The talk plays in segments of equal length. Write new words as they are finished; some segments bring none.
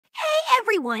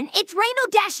everyone, it's Rando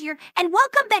Dash here, and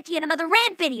welcome back to yet another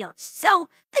Rant video. So,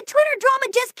 the Twitter drama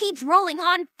just keeps rolling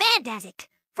on. Fantastic.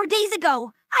 4 days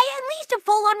ago, I unleashed a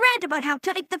full-on rant about how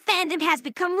tight the fandom has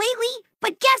become lately,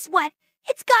 but guess what?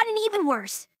 It's gotten even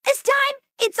worse. This time,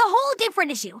 it's a whole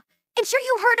different issue. I'm sure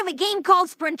you heard of a game called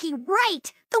Sprunki,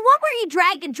 right? The one where you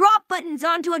drag and drop buttons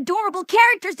onto adorable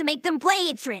characters to make them play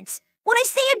entrance. When I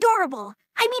say adorable,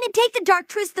 I mean it takes a dark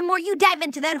twist the more you dive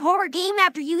into that horror game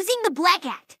after using the Black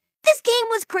Act. This game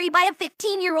was created by a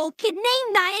 15-year-old kid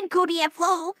named Nyan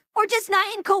Flo, or just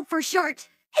Nyan for short.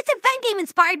 It's a fan game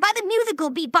inspired by the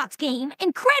musical beatbox game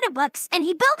Incredibucks, and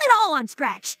he built it all on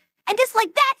scratch. And just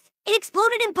like that, it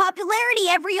exploded in popularity.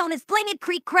 Everyone is playing it.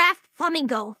 Creek Craft,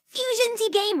 Flamingo, Fusion Z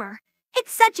Gamer.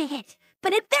 It's such a hit.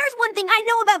 But if there's one thing I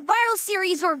know about viral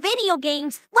series or video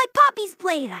games, like Poppy's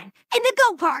Playtime, and the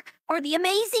Go Park, or the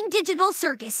Amazing Digital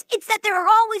Circus, it's that there are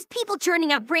always people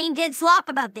churning out brain-dead slop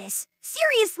about this.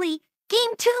 Seriously,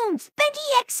 Game Tunes, Bendy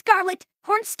X Scarlet,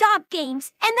 Hornstomp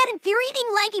Games, and that infuriating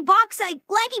Laggy Box,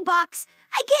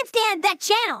 I can't stand that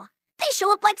channel. They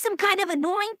show up like some kind of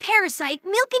annoying parasite,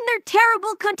 milking their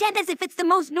terrible content as if it's the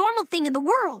most normal thing in the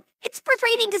world. It's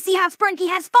frustrating to see how Sprunki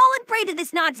has fallen prey to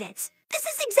this nonsense. This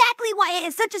is exactly why I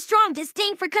have such a strong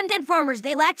disdain for content farmers.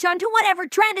 They latch onto whatever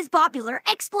trend is popular,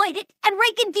 exploit it, and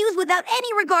rake in views without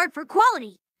any regard for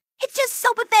quality. It's just so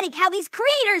pathetic how these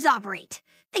creators operate.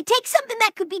 They take something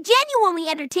that could be genuinely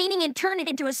entertaining and turn it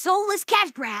into a soulless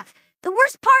cash grab. The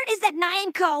worst part is that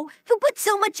Nyan, who put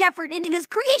so much effort into his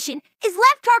creation, is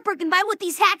left heartbroken by what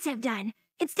these hacks have done.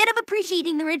 Instead of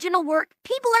appreciating the original work,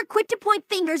 people are quick to point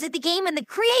fingers at the game and the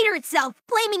creator itself,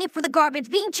 blaming it for the garbage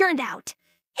being churned out.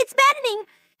 It's maddening.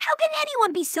 How can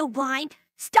anyone be so blind?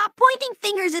 Stop pointing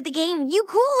fingers at the game, you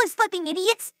coolest fucking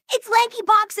idiots. It's Lanky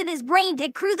Box and his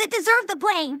brain-dead crew that deserve the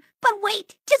blame. But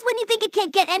wait, just when you think it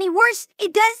can't get any worse,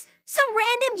 it does. Some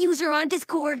random user on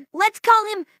Discord, let's call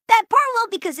him Bad Parlo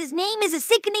because his name is a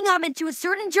sickening homage to a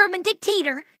certain German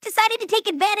dictator, decided to take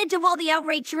advantage of all the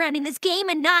outrage surrounding this game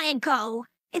and Nyan.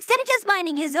 Instead of just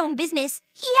minding his own business,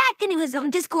 he hacked into his own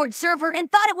Discord server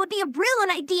and thought it would be a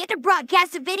brilliant idea to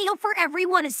broadcast a video for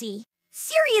everyone to see.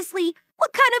 Seriously,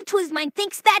 what kind of twist mind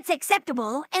thinks that's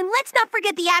acceptable? And let's not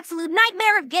forget the absolute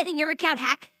nightmare of getting your account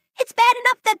hacked. It's bad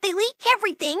enough that they leak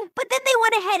everything, but then they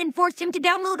went ahead and forced him to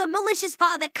download a malicious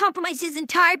file that compromised his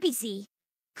entire PC.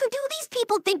 Who do these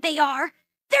people think they are?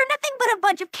 They're nothing but a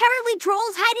bunch of cowardly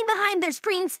trolls hiding behind their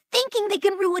screens, thinking they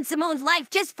can ruin Simone's life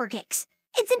just for kicks.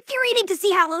 It's infuriating to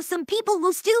see how low some people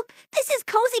will stoop. This is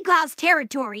Cozy Cloud's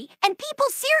territory, and people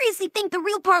seriously think the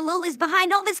real Parlo is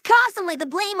behind all this cause and lay the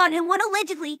blame on him when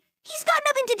allegedly he's got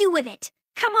nothing to do with it.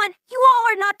 Come on, you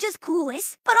all are not just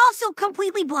clueless, but also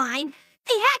completely blind.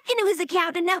 They hacked into his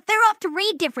account and now they're off to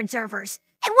raid different servers.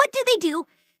 And what do?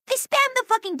 They spam the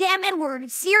fucking damn N-word.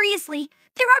 Seriously,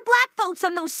 there are black folks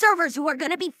on those servers who are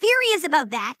gonna be furious about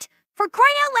that. For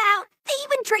crying out loud, they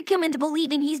even trick him into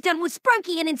believing he's done with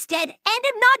Sprunki and instead, and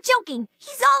I'm not joking,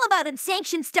 he's all about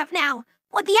unsanctioned stuff now.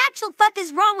 What the actual fuck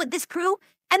is wrong with this crew?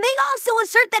 And they also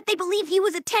assert that they believe he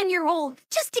was a 10-year-old,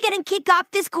 just to get him kicked off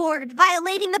Discord,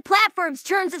 violating the platform's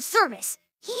terms of service.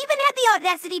 He even had the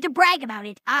audacity to brag about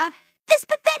it. This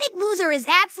pathetic loser is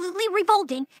absolutely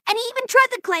revolting, and he even tried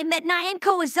to claim that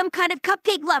Nyan is some kind of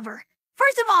cupcake lover.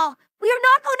 First of all, we are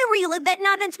not going to relive that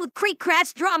nonsense with Creek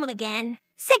Craft's drama again.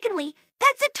 Secondly,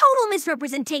 that's a total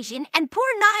misrepresentation, and poor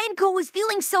Nyan was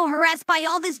feeling so harassed by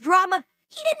all this drama,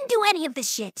 he didn't do any of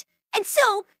this shit. And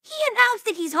so, he announced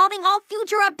that he's halting all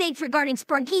future updates regarding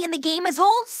Sprunki and the game as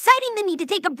whole, citing the need to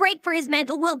take a break for his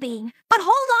mental well-being. But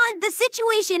hold on, the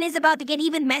situation is about to get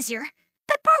even messier.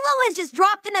 But Parlo has just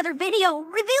dropped another video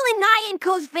revealing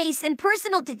Nyan's face and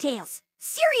personal details.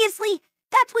 Seriously,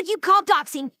 that's what you call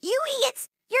doxing, you idiots?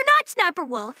 You're not Sniper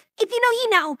Wolf. If you know, you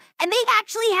know. And they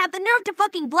actually have the nerve to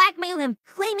fucking blackmail him,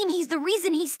 claiming he's the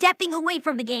reason he's stepping away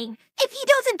from the game. If he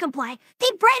doesn't comply, they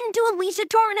threaten to unleash a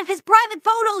torrent of his private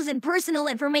photos and personal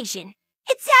information.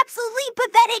 It's absolutely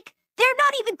pathetic. They're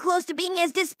not even close to being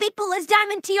as despicable as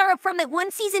Diamond Tiara from that one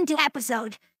Season 2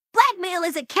 episode. Blackmail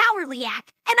is a cowardly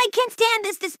act, and I can't stand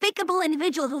this despicable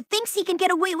individual who thinks he can get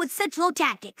away with such low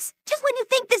tactics. Just when you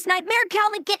think this nightmare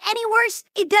can't get any worse,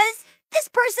 it does. This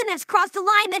person has crossed a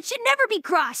line that should never be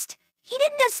crossed. He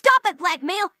didn't just stop at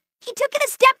blackmail, he took it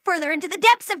a step further into the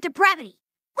depths of depravity.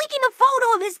 Leaking a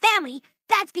photo of his family,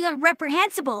 that's beyond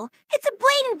reprehensible. It's a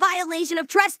blatant violation of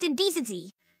trust and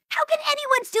decency. How can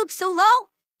anyone stoop so low?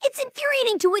 It's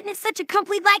infuriating to witness such a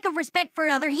complete lack of respect for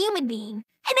another human being.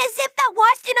 And as if that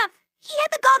wasn't enough, he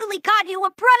had the gall to leak audio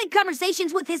of private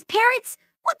conversations with his parents.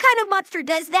 What kind of monster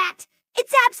does that?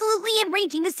 It's absolutely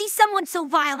enraging to see someone so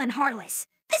vile and heartless.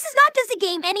 This is not just a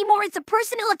game anymore, it's a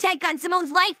personal attack on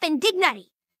Simone's life and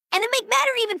dignity. And to make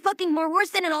matter even fucking more worse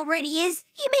than it already is,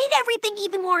 he made everything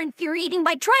even more infuriating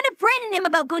by trying to threaten him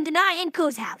about going to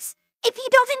Nyanko's house. If he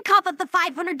doesn't cough up the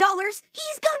 $500,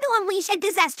 he's going to unleash a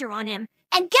disaster on him.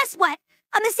 And guess what?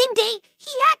 On the same day,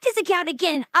 he hacked his account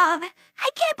again. I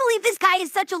can't believe this guy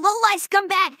is such a low-life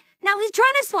scumbag. Now he's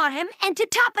trying to swat him, and to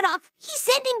top it off, he's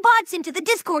sending bots into the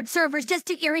Discord servers just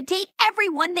to irritate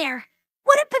everyone there.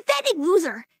 What a pathetic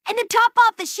loser. And to top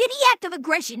off the shitty act of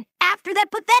aggression, after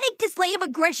that pathetic display of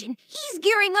aggression, he's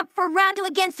gearing up for round 2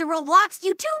 against the Roblox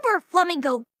YouTuber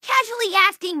Flamingo, casually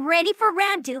asking ready for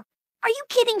round 2. Are you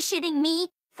shitting me?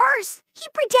 First, he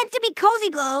pretends to be Cozy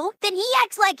Glow, then he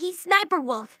acts like he's Sniper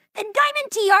Wolf, then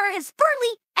Diamond Tiara is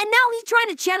Furly, and now he's trying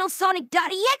to channel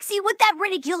Sonic.exe with that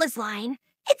ridiculous line.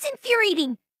 It's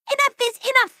infuriating. Enough is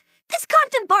enough. This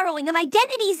constant borrowing of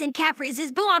identities and catchphrases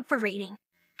is beyond for rating.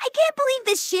 I can't believe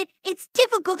this shit. It's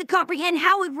difficult to comprehend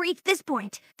how we've reached this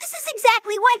point. This is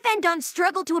exactly why fandoms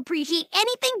struggle to appreciate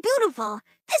anything beautiful.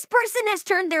 This person has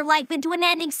turned their life into an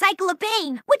ending cycle of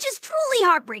pain, which is truly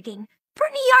heartbreaking.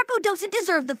 Brittany Yarko doesn't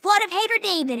deserve the flood of hatred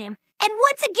aimed at him. And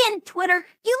once again, Twitter,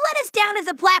 you let us down as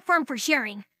a platform for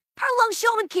sharing. Parlo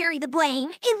show and carry the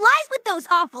blame. It lies with those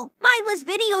awful, mindless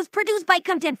videos produced by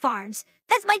content farms.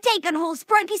 That's my take on whole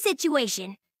Sprunki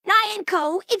situation.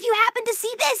 Nyanko, if you happen to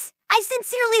see this, I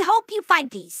sincerely hope you find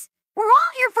peace. We're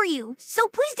all here for you, so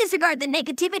please disregard the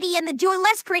negativity and the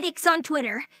joyless critics on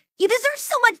Twitter. You deserve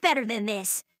so much better than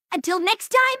this. Until next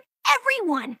time,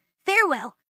 everyone,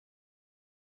 farewell.